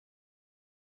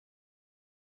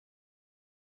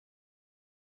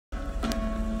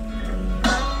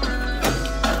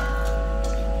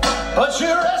but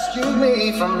you rescued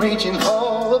me from reaching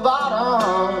for the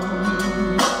bottom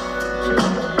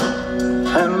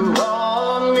and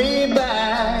brought me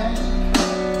back,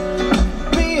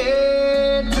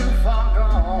 being too far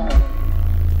gone.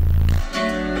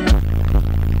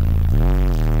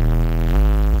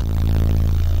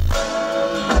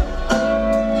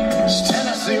 It's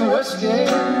Tennessee whiskey.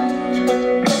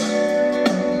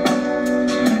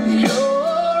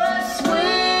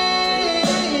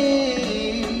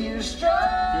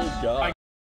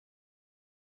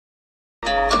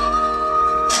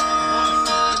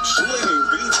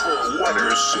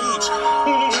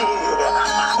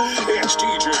 It's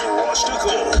DJ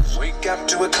Rustical. Wake up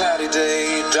to a cloudy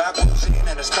day, dark moves in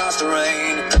and it starts to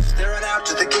rain. Staring out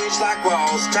to the gauge like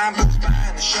walls, time goes by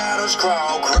and the shadows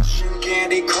crawl. Crushing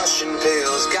candy, crushing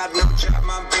pills. Got no job,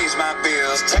 mom pays my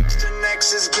bills. Texting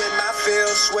exes, get my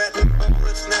fills. Sweating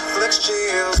bullets, Netflix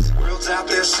chills. World's out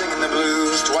there singing the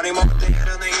blues. 20 more dead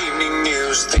on the evening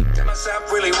news. Think to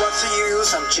myself, really what's the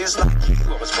use? I'm just like you,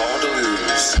 I was born to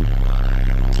lose.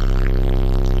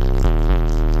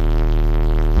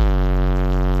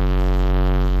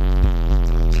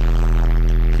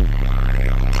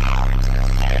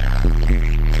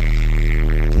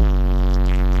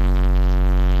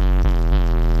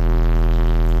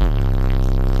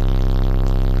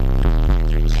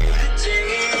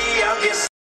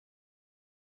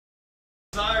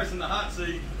 In the hot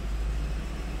seat.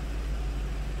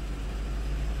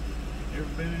 Ever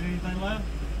been in anything loud?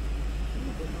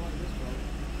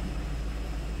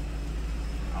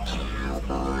 Oh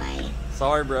boy.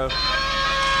 Sorry, bro.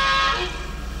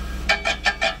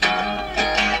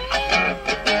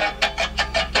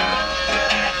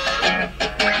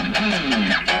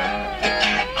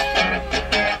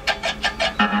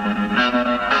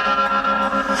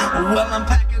 Well, I'm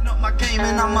packing up my game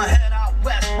and I'ma head out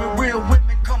west where real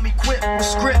women come equipped with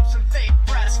scripts and fake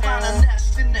breasts. Find a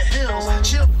nest in the hills,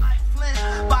 chill like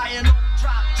Flint, buy an old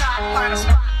drop top, find a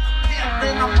spot to pimp.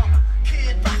 Then I'm a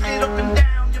kid, rock it up and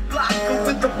down your block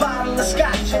with a bottle of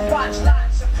scotch and watch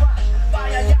lots of crotch. Buy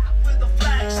a yacht with a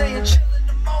flag saying chillin'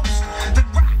 the most, then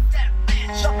rock that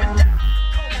bitch up and down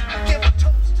the coast. Give a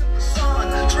toast to the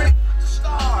sun, drink with the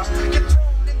stars, get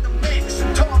thrown in the mix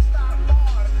and tossed out of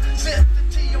bars. Sip the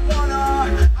Tijuana,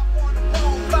 I wanna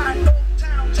roam, find Old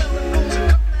Town, telling fools to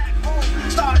come back home.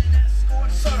 Started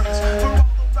escort service for all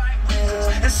the right reasons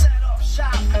and set up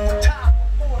shop at the top of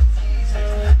Four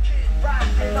Seasons. Kid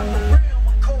rocking up the real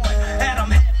McCoy, and I'm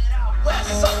headed out west,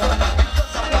 sucker,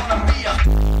 because I wanna be a.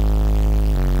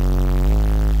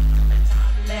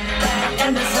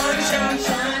 And the sunshine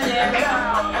shining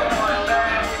down.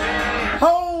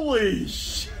 Holy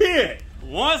shit!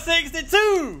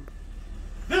 162!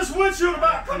 This windshield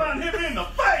about to come out and hit me in the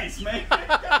face, man!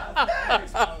 God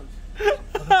damn.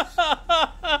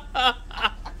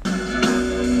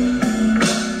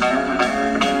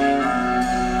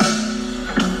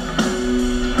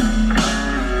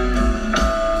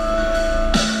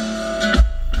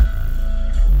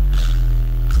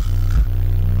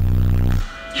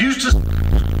 Used to.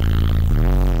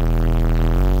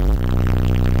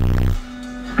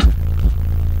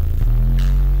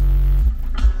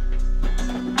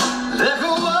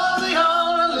 Liquor was the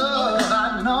only love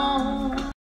I'd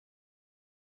known.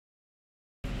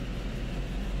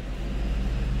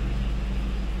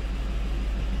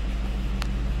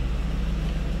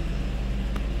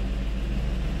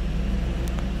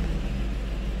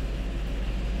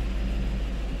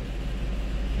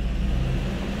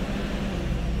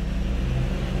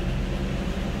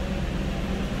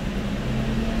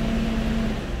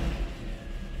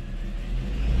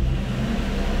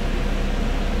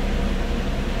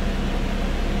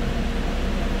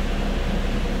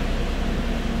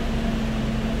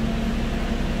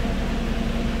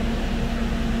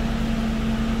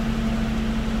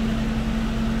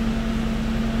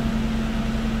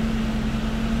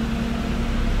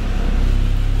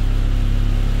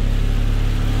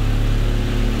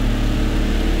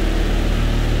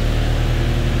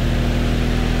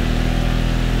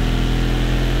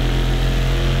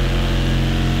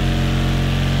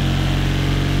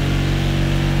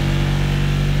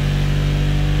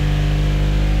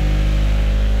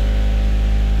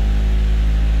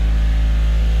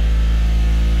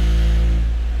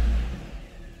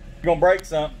 You gonna break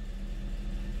something?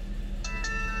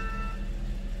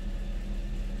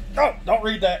 Oh, don't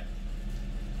read that.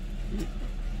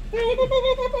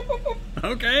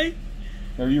 Okay.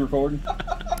 Are you recording?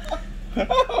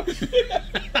 Oh, shit.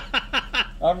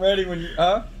 I'm ready when you,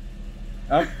 huh?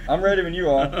 I'm ready when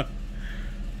you are.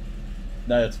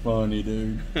 That's funny,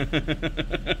 dude.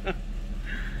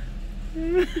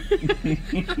 Oh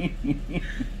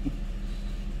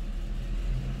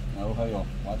hell,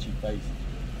 watch your face.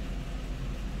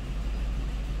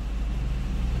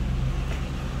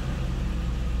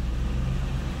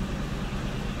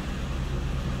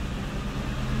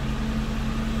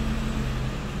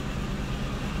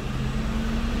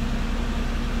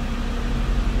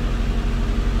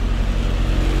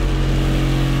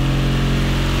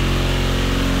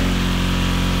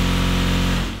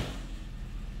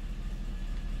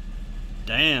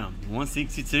 Damn,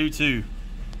 162.2.